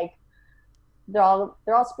super like, they're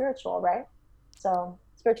all spiritual, right? So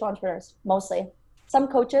spiritual entrepreneurs, mostly. Some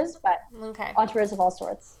coaches, but entrepreneurs of all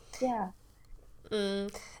sorts. Yeah.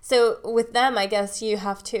 So with them, I guess you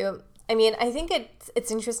have to, I mean, I think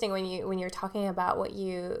it's interesting when you're talking about what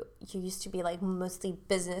you used to be like mostly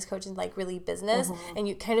business coaching, like really business, and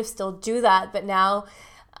you kind of still do that, but now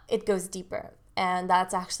it goes deeper. And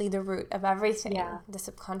that's actually the root of everything, the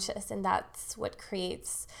subconscious. And that's what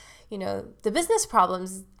creates, you know, the business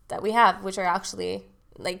problems that we have, which are actually,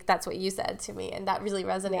 like, that's what you said to me. And that really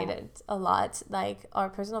resonated a lot, like our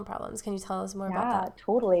personal problems. Can you tell us more about that? Yeah,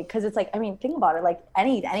 totally. Because it's like, I mean, think about it, like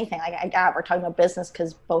anything, like we're talking about business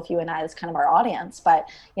because both you and I, is kind of our audience. But,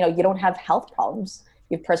 you know, you don't have health problems.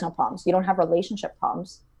 You have personal problems. You don't have relationship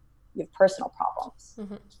problems. You have personal problems,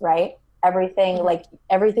 right? Everything, like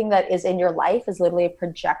everything that is in your life is literally a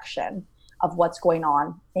projection of what's going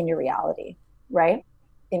on in your reality, right?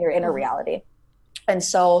 In your inner reality. And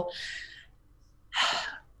so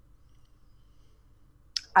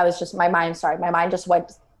I was just, my mind just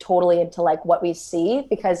went totally into like what we see,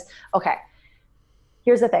 because, okay,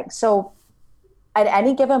 here's the thing. So at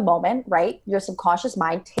any given moment, right, your subconscious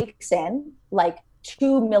mind takes in like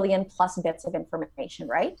 2 million plus bits of information,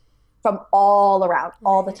 right? From all around,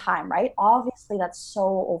 all the time, right? Obviously, that's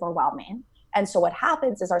so overwhelming. And so what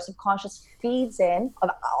happens is our subconscious feeds in of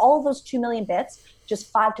all of those 2 million bits,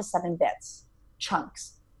 just 5 to 7 bits,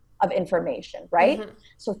 chunks of information, right?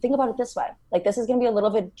 So think about it this way. Like, this is going to be a little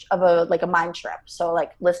bit of a mind trip. So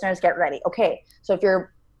like, listeners, get ready. Okay. So if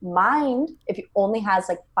your mind, if it only has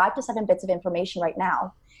like 5 to 7 bits of information right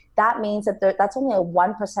now, that means that that's only a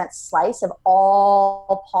 1% slice of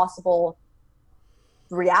all possible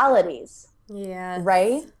realities.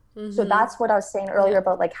 Right? So that's what I was saying earlier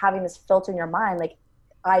about like having this filter in your mind, like,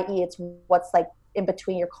 i.e. it's what's like in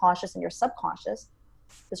between your conscious and your subconscious,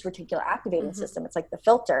 this reticular activating system. It's like the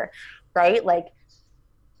filter, right? Like,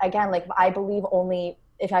 again, like if I believe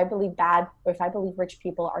rich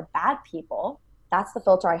people are bad people, that's the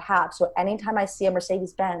filter I have. So anytime I see a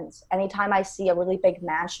Mercedes Benz, anytime I see a really big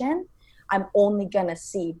mansion, I'm only gonna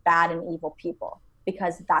see bad and evil people,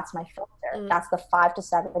 because that's my filter. That's the 5 to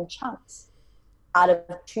 7 chunks out of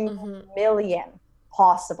 2 million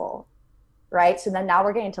possible, right? So then now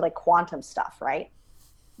we're getting into like quantum stuff, right?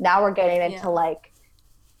 Now we're getting into like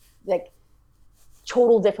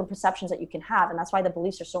total different perceptions that you can have. And that's why the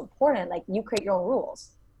beliefs are so important. Like, you create your own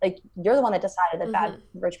rules. Like, you're the one that decided that bad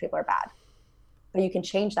rich people are bad. but you can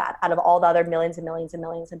change that out of all the other millions and millions and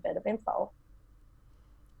millions of bit of info.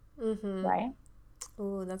 Right?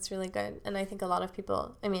 Oh, that's really good. And I think a lot of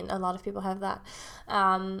people have that.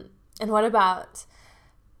 And what about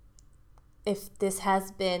if this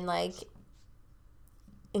has been like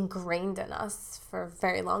ingrained in us for a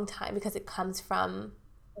very long time because it comes from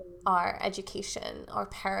our education, our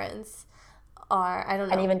parents, our, I don't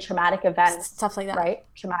know. And even traumatic events. Stuff like that. Right?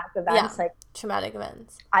 Traumatic events. Yeah, like traumatic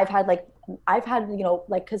events. I've had, you know,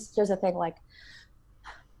 like, because there's a thing, like,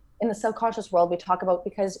 in the subconscious world, we talk about,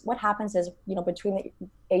 because what happens is, you know, between the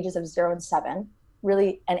ages of 0 and 7,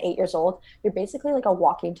 really, and 8 years old, you're basically like a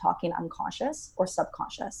walking, talking unconscious or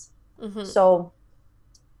subconscious. So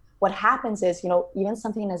what happens is, you know, even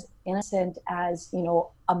something as innocent as, you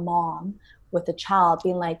know, a mom with a child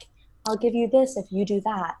being like, I'll give you this if you do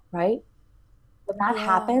that, right? When that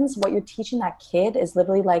happens, what you're teaching that kid is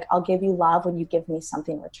literally like, I'll give you love when you give me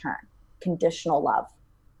something in return. Conditional love,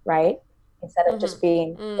 right? Instead of just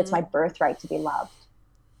being, it's my birthright to be loved,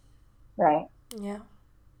 right? Yeah.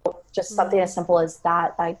 Just something as simple as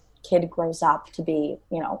that, that kid grows up to be,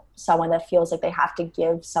 you know, someone that feels like they have to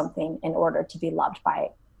give something in order to be loved by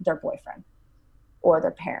their boyfriend or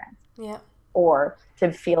their parent. Yeah. Or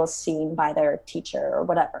to feel seen by their teacher or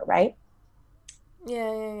whatever, right?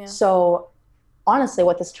 Yeah. So honestly,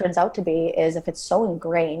 what this turns out to be is, if it's so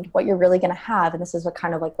ingrained, what you're really going to have, and this is what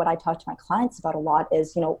kind of like what I talk to my clients about a lot,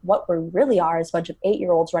 is, you know, what we really are is a bunch of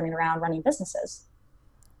 8-year-olds running around running businesses.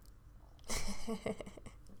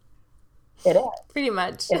 It is. Pretty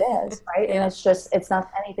much. It is, right? And it's not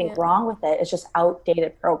anything wrong with it. It's just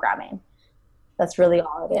outdated programming. That's really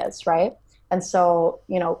all it is, right? And so,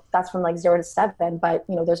 you know, that's from like 0 to 7. But,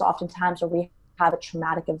 you know, there's often times where we have a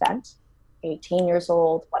traumatic event, 18 years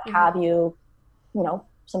old, what have you, you know,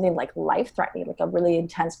 something like life-threatening, like a really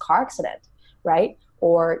intense car accident, right?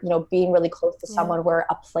 Or, you know, being really close to someone where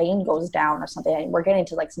a plane goes down or something. And we're getting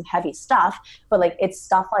to like some heavy stuff, but like it's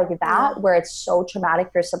stuff like that where it's so traumatic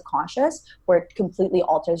for your subconscious, where it completely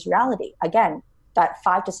alters reality. Again, that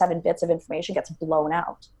 5 to 7 bits of information gets blown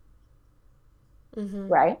out,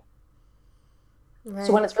 right?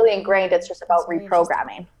 So when it's really ingrained, it's just about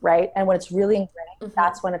reprogramming, right? And when it's really ingrained,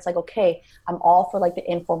 that's when it's like, okay, I'm all for like the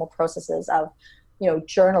informal processes of, you know,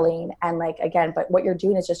 journaling. And like, again, but what you're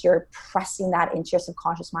doing is just you're pressing that into your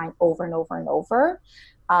subconscious mind over and over and over.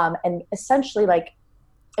 And essentially, like,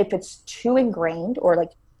 if it's too ingrained, or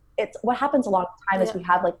like, it's what happens a lot of the time is we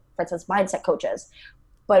have, like, for instance, mindset coaches,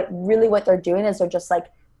 but really what they're doing is they're just like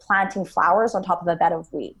planting flowers on top of a bed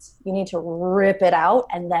of weeds. You need to rip it out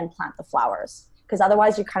and then plant the flowers, because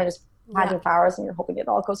otherwise you're kind of just planting flowers and you're hoping it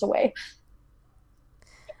all goes away.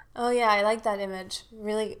 Oh yeah, I like that image.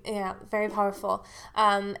 Really, very powerful.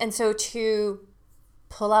 And so to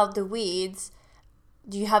pull out the weeds,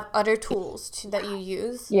 do you have other tools that you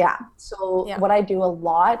use? Yeah. So what I do a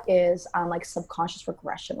lot is like subconscious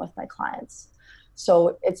regression with my clients.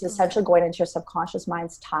 So it's essentially going into your subconscious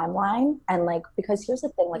mind's timeline. And like, because here's the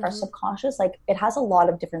thing, like our subconscious, like it has a lot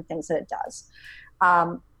of different things that it does.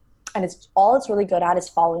 And it's really good at is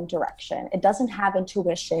following direction. It doesn't have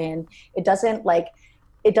intuition. It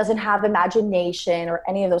doesn't have imagination or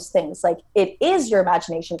any of those things. Like, it is your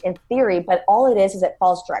imagination in theory, but all it is it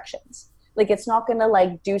follows directions. Like, it's not going to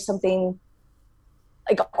like do something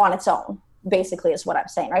like on its own, basically, is what I'm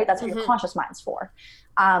saying, right? That's what your conscious mind's for.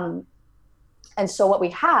 And so what we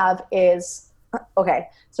have is, then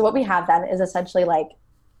is essentially like,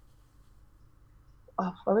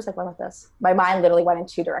 where was I going with this? My mind literally went in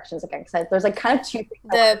 2 directions again, because there's like kind of 2 things.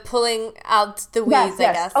 The pulling out the weeds,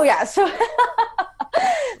 I guess. Oh yeah.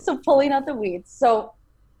 So pulling out the weeds. So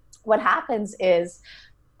what happens is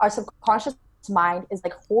our subconscious mind is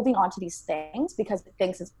like holding on to these things because it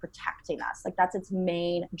thinks it's protecting us. Like, that's its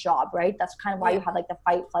main job, right? That's kind of why you have like the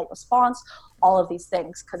fight, flight response, all of these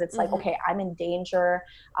things. Cause it's like, okay, I'm in danger.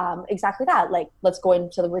 Exactly that. Like, let's go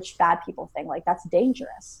into the rich, bad people thing. Like, that's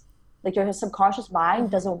dangerous. Like, your subconscious mind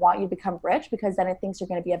doesn't want you to become rich, because then it thinks you're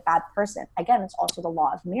going to be a bad person. Again, it's also the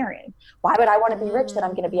law of mirroring. Why would I want to be rich? That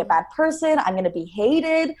I'm going to be a bad person. I'm going to be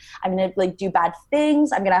hated. I'm going to like do bad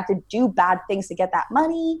things. I'm going to have to do bad things to get that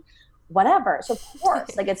money, whatever. So of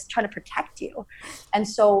course, like, it's trying to protect you. And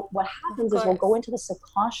so what happens is we'll go into the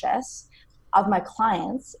subconscious of my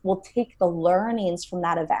clients. We'll take the learnings from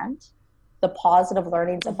that event, the positive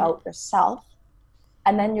learnings about yourself,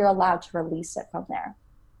 and then you're allowed to release it from there.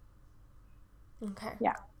 Okay.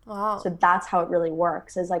 Yeah. Wow. So that's how it really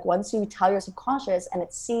works, is like, once you tell your subconscious and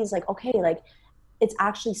it sees like, okay, like, it's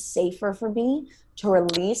actually safer for me to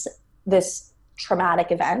release this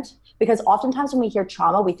traumatic event, because oftentimes when we hear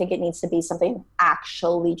trauma, we think it needs to be something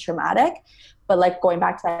actually traumatic. But like, going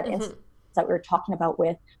back to that that we were talking about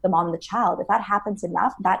with the mom and the child, if that happens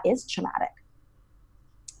enough, that is traumatic.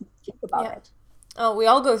 Think about Yeah. it. Oh, we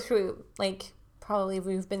all go through, like, probably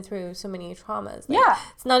we've been through so many traumas. Like, Yeah.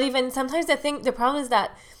 it's not even, sometimes I think the problem is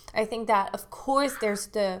that I think that, of course, there's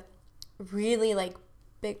the really, like,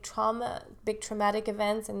 big traumatic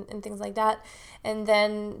events and things like that. And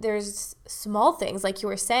then there's small things, like you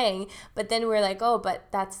were saying, but then we're like, oh,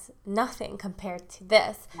 but that's nothing compared to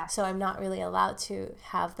this. Yes. So I'm not really allowed to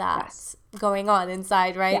have that Yes. going on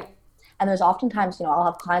inside, right? Yeah. And there's oftentimes, I'll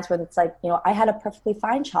have clients where it's like, I had a perfectly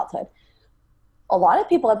fine childhood. A lot of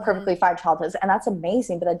people have perfectly fine childhoods, and that's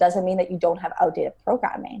amazing, but that doesn't mean that you don't have outdated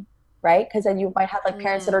programming, right? Because then you might have like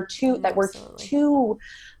parents that were Absolutely. too,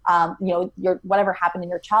 your whatever happened in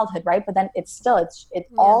your childhood, right? But then it's Yeah.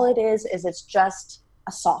 all it is it's just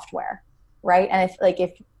a software, right? And if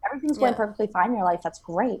everything's going Yeah. perfectly fine in your life, that's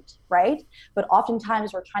great, right? But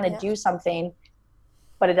oftentimes we're trying to Yeah. do something,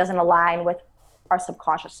 but it doesn't align with our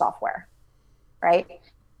subconscious software, right?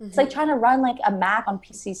 It's like trying to run like a Mac on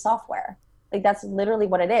PC software. Like that's literally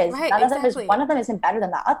what it is. Right, None of them is exactly. one of them isn't better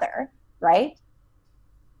than the other, right?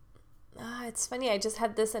 It's funny. I just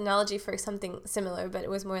had this analogy for something similar, but it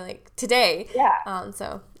was more like today. Yeah.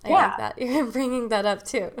 So I Yeah. like that you're bringing that up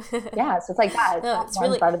too. Yeah. So it's like that. It's No, not it's one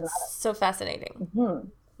really better than the so fascinating. other.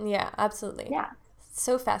 Yeah, absolutely. Yeah.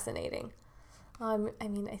 So fascinating. I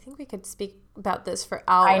mean, I think we could speak about this for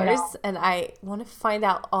I hours, know. and I want to find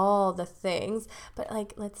out all the things. But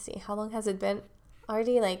like, let's see, how long has it been?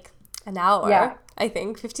 Already like an hour, Yeah. I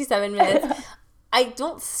think, 57 minutes. I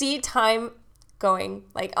don't see time going.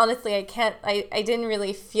 Like, honestly, I can't, I didn't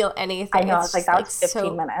really feel anything. I know. It's It's like just that like was 15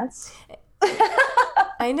 so, minutes.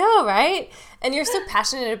 I know, right? And you're so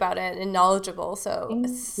passionate about it and knowledgeable. So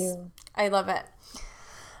Thank you. I love it.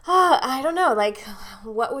 I don't know, like,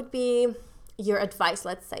 what would be your advice,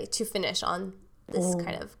 let's say, to finish on this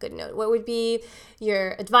kind of good note? What would be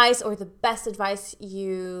your advice or the best advice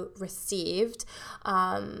you received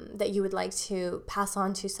that you would like to pass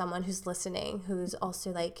on to someone who's listening, who's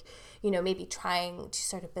also like, maybe trying to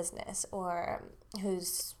start a business or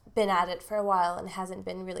who's been at it for a while and hasn't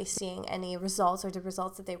been really seeing any results or the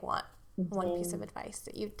results that they want? One piece of advice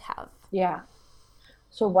that you'd have. Yeah.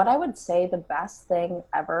 So what I would say the best thing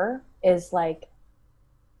ever is like,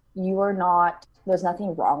 there's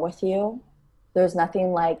nothing wrong with you. There's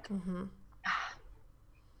nothing like,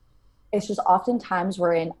 it's just oftentimes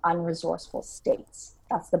we're in unresourceful states.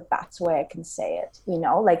 That's the best way I can say it,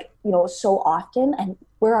 so often, and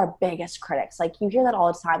we're our biggest critics. Like you hear that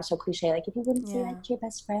all the time, so cliche, like if you wouldn't say that to your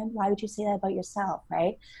best friend, why would you say that about yourself,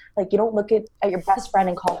 right? Like you don't look at your best friend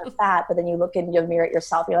and call her fat, but then you look in your mirror at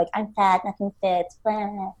yourself, you're like, I'm fat, nothing fits,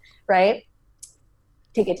 right?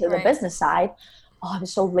 Take it to the business side. Oh, I'm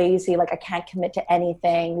so lazy, like I can't commit to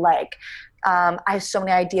anything, like I have so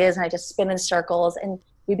many ideas and I just spin in circles, and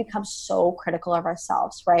we become so critical of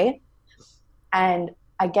ourselves, right? And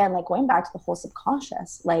again, like going back to the whole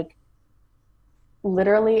subconscious, like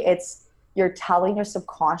literally you're telling your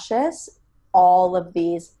subconscious all of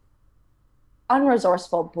these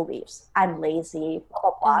unresourceful beliefs. I'm lazy,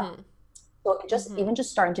 blah, blah, blah. So even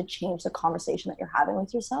just starting to change the conversation that you're having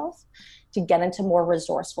with yourself to get into more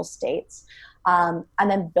resourceful states. And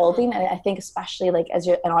then building, and I think especially like as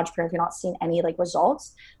you're an entrepreneur, if you're not seeing any like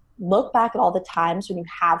results, look back at all the times when you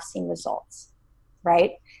have seen results,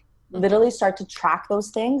 right? Literally start to track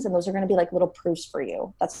those things, and those are going to be like little proofs for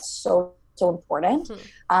you. That's so important.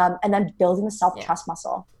 And then building the self-trust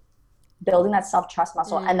muscle, building that self-trust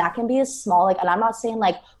muscle. And that can be as small, like, and I'm not saying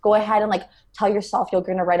like go ahead and like tell yourself you're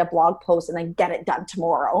going to write a blog post and then get it done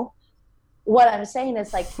tomorrow. What I'm saying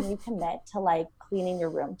is like, can you commit to like cleaning your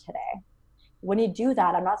room today? When you do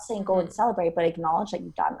that, I'm not saying go and celebrate, but acknowledge that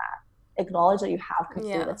you've done that. Acknowledge that you have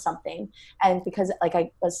completed something. And because like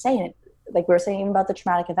I was saying, like we were saying about the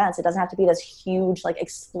traumatic events, it doesn't have to be this huge, like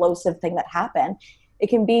explosive thing that happened. It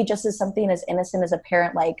can be just as something as innocent as a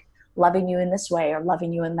parent, like loving you in this way or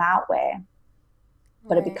loving you in that way.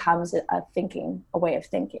 But it becomes a way of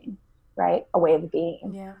thinking, right? A way of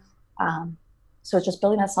being. Yeah. So it's just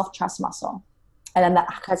building that self-trust muscle. And then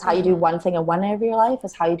because how you do one thing in one area of your life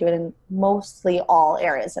is how you do it in mostly all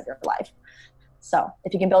areas of your life. So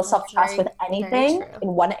if you can build self-trust with anything in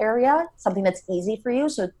one area, something that's easy for you.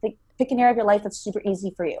 So pick an area of your life that's super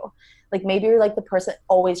easy for you. Like maybe you're like the person that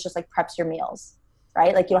always just like preps your meals,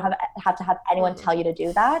 right? Like you don't have to have anyone tell you to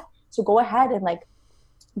do that. So go ahead and like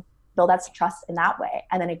build that trust in that way,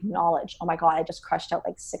 and then acknowledge, oh my God, I just crushed out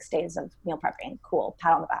like 6 days of meal prepping. Cool.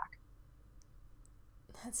 Pat on the back.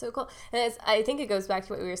 That's so cool. And I think it goes back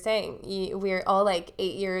to what we were saying. We're all like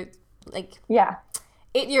 8-year-old, like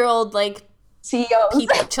 8-year-old, like CEOs,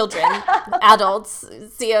 people, children, adults,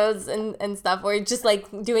 CEOs and stuff. We're just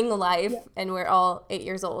like doing life, and we're all 8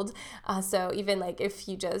 years old. So even like if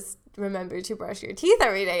you just remember to brush your teeth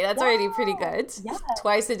every day, that's already pretty good. Yeah.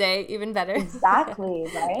 Twice a day, even better. Exactly,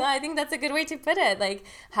 right? No, I think that's a good way to put it. Like,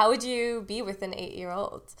 how would you be with an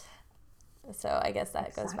 8-year-old? So I guess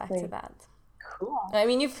that goes back to that. Cool. I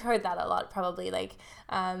mean, you've heard that a lot, probably. Like,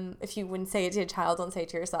 if you wouldn't say it to a child, don't say it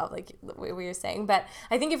to yourself, like what you're saying. But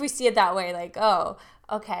I think if we see it that way, like, oh,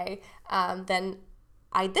 okay, then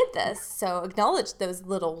I did this. So acknowledge those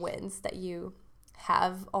little wins that you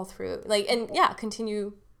have all through, like, and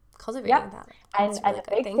continue cultivating that. And really the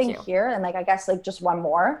big thing here, and like I guess like just one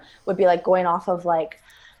more would be like going off of like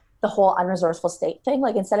the whole unresourceful state thing.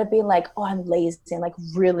 Like instead of being like, oh, I'm lazy and like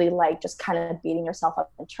really like just kind of beating yourself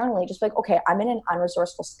up internally, just like, okay, I'm in an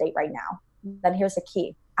unresourceful state right now. Then here's the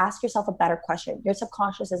key. Ask yourself a better question. Your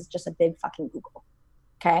subconscious is just a big fucking Google.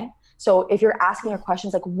 Okay. So if you're asking your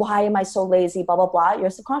questions like, why am I so lazy, blah, blah, blah,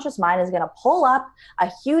 your subconscious mind is going to pull up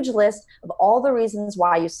a huge list of all the reasons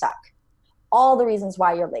why you suck, all the reasons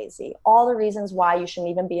why you're lazy, all the reasons why you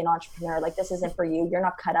shouldn't even be an entrepreneur. Like, this isn't for you. You're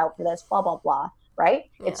not cut out for this, blah, blah, blah.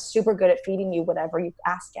 Right? Yeah. It's super good at feeding you whatever you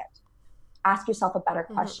ask it. Ask yourself a better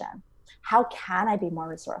question. How can I be more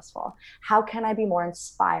resourceful? How can I be more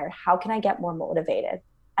inspired? How can I get more motivated?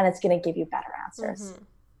 And it's going to give you better answers.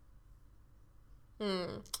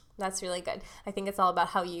 That's really good. I think it's all about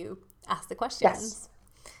how you ask the questions. Yes.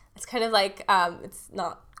 It's kind of like, it's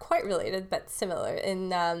not quite related, but similar in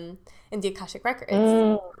the Akashic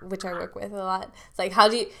Records, which I work with a lot. It's like, how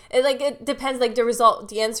do you, it depends, like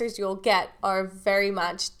the answers you'll get are very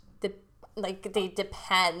much, they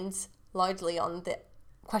depend largely on the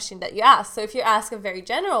question that you ask. So if you ask a very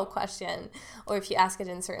general question, or if you ask it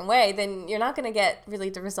in a certain way, then you're not going to get really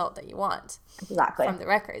the result that you want from the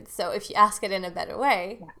records. So if you ask it in a better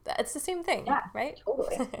way, it's the same thing, right?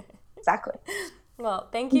 Totally. Exactly. Well,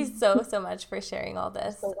 thank you so much for sharing all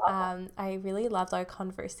this. I really loved our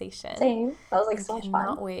conversation. Same. That was like so much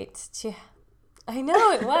fun. I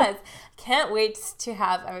know it was. Can't wait to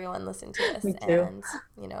have everyone listen to this. Me too.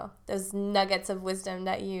 And, those nuggets of wisdom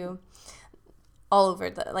that you all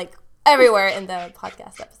over everywhere in the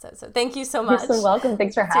podcast episode. So thank you so much. You're so welcome.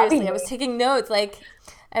 Thanks for having me. I was taking notes. Like,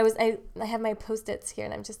 I have my Post-its here,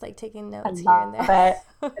 and I'm just like taking notes here and there.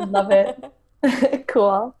 I love it.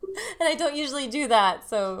 Cool. And I don't usually do that,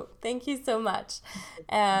 so thank you so much.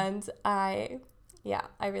 And I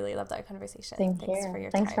really loved our conversation. Thanks for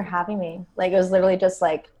your time. Thanks for having me. Like, it was literally just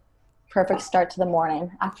like perfect start to the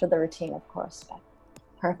morning after the routine, of course, but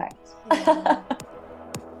perfect.